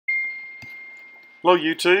Hello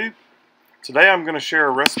YouTube. Today I'm going to share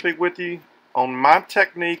a recipe with you on my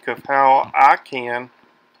technique of how I can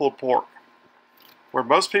pull pork. Where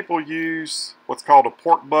most people use what's called a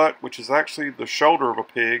pork butt, which is actually the shoulder of a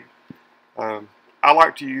pig, I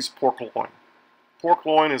like to use pork loin. Pork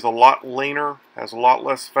loin is a lot leaner, has a lot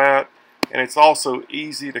less fat, and it's also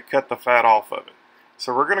easy to cut the fat off of it.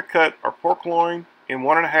 So we're going to cut our pork loin in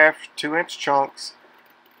 1.5 to 2-inch chunks.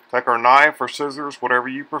 Take our knife or scissors, whatever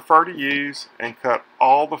you prefer to use, and cut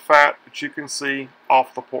all the fat that you can see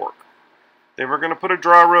off the pork. Then we're going to put a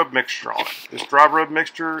dry rub mixture on it. This dry rub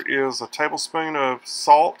mixture is a tablespoon of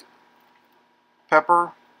salt,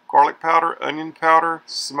 pepper, garlic powder, onion powder,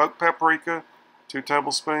 smoked paprika, 2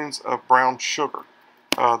 tablespoons of brown sugar.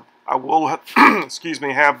 I will have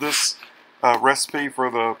this recipe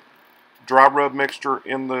for the dry rub mixture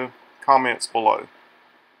in the comments below.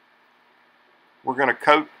 We're going to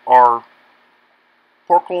coat our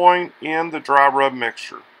pork loin in the dry rub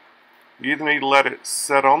mixture. You either need to let it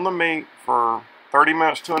set on the meat for 30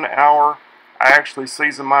 minutes to an hour. I actually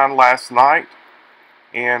seasoned mine last night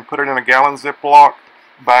and put it in a gallon Ziploc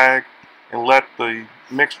bag and let the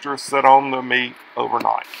mixture sit on the meat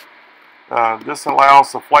overnight. This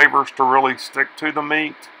allows the flavors to really stick to the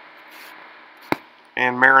meat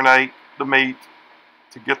and marinate the meat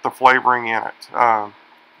to get the flavoring in it.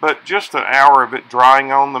 But just an hour of it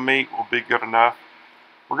drying on the meat will be good enough.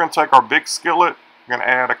 We're going to take our big skillet, we're going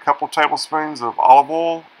to add a couple tablespoons of olive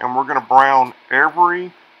oil, and we're going to brown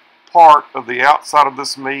every part of the outside of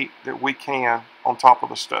this meat that we can on top of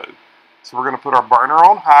the stove. So we're going to put our burner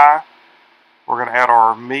on high, we're going to add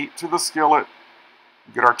our meat to the skillet,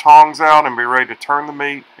 get our tongs out and be ready to turn the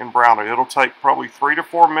meat and brown it. It'll take probably 3 to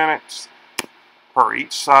 4 minutes per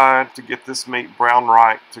each side to get this meat brown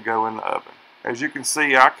right to go in the oven. As you can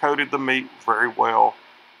see, I coated the meat very well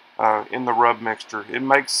in the rub mixture. It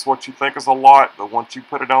makes what you think is a lot, but once you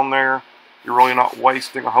put it on there, you're really not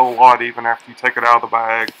wasting a whole lot even after you take it out of the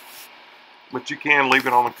bag. But you can leave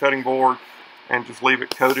it on the cutting board and just leave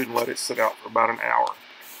it coated and let it sit out for about an hour.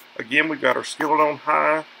 Again, we've got our skillet on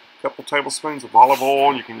high, a couple tablespoons of olive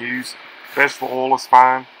oil. You can use vegetable oil, is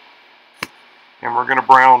fine. And we're going to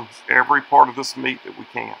brown every part of this meat that we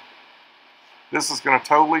can. This is going to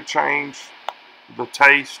totally change the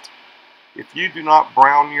taste. If you do not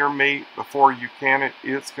brown your meat before you can it,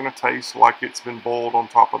 it's going to taste like it's been boiled on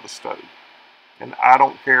top of the stove. And I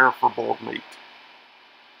don't care for boiled meat.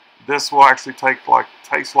 This will actually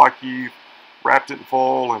taste like you've wrapped it in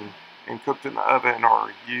foil and cooked it in the oven,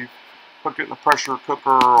 or you cooked it in a pressure cooker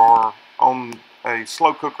or on a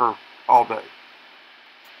slow cooker all day.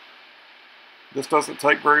 This doesn't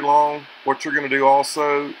take very long. What you're going to do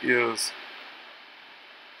also is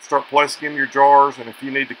start placing in your jars, and if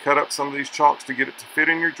you need to cut up some of these chunks to get it to fit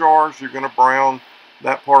in your jars, you're going to brown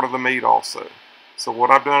that part of the meat also. So what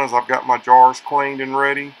I've done is I've got my jars cleaned and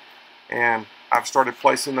ready, and I've started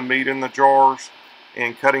placing the meat in the jars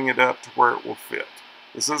and cutting it up to where it will fit.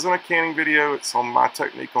 This isn't a canning video, it's on my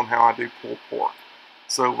technique on how I do pulled pork.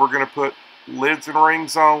 So we're going to put lids and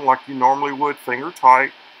rings on like you normally would, finger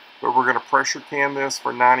tight, but we're going to pressure can this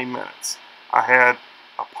for 90 minutes. I had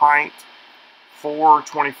a pint, 4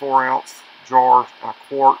 24-ounce jars, and a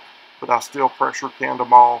quart, but I still pressure canned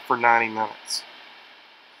them all for 90 minutes.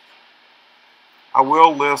 I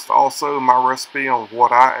will list also my recipe on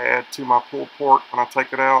what I add to my pulled pork when I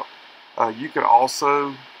take it out. You could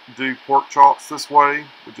also do pork chops this way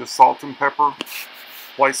with just salt and pepper.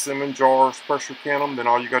 Place them in jars, pressure can them, then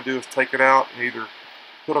all you got to do is take it out and either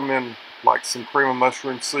put them in like some cream of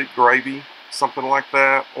mushroom soup gravy, something like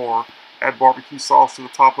that, or add barbecue sauce to the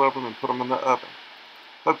top of them and put them in the oven.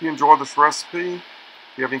 Hope you enjoyed this recipe. If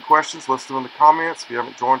you have any questions, list them in the comments. If you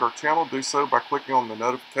haven't joined our channel, do so by clicking on the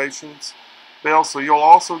notifications bell so you'll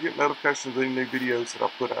also get notifications of any new videos that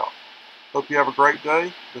I put out. Hope you have a great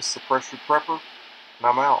day. This is the Pressured Prepper, and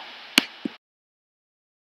I'm out.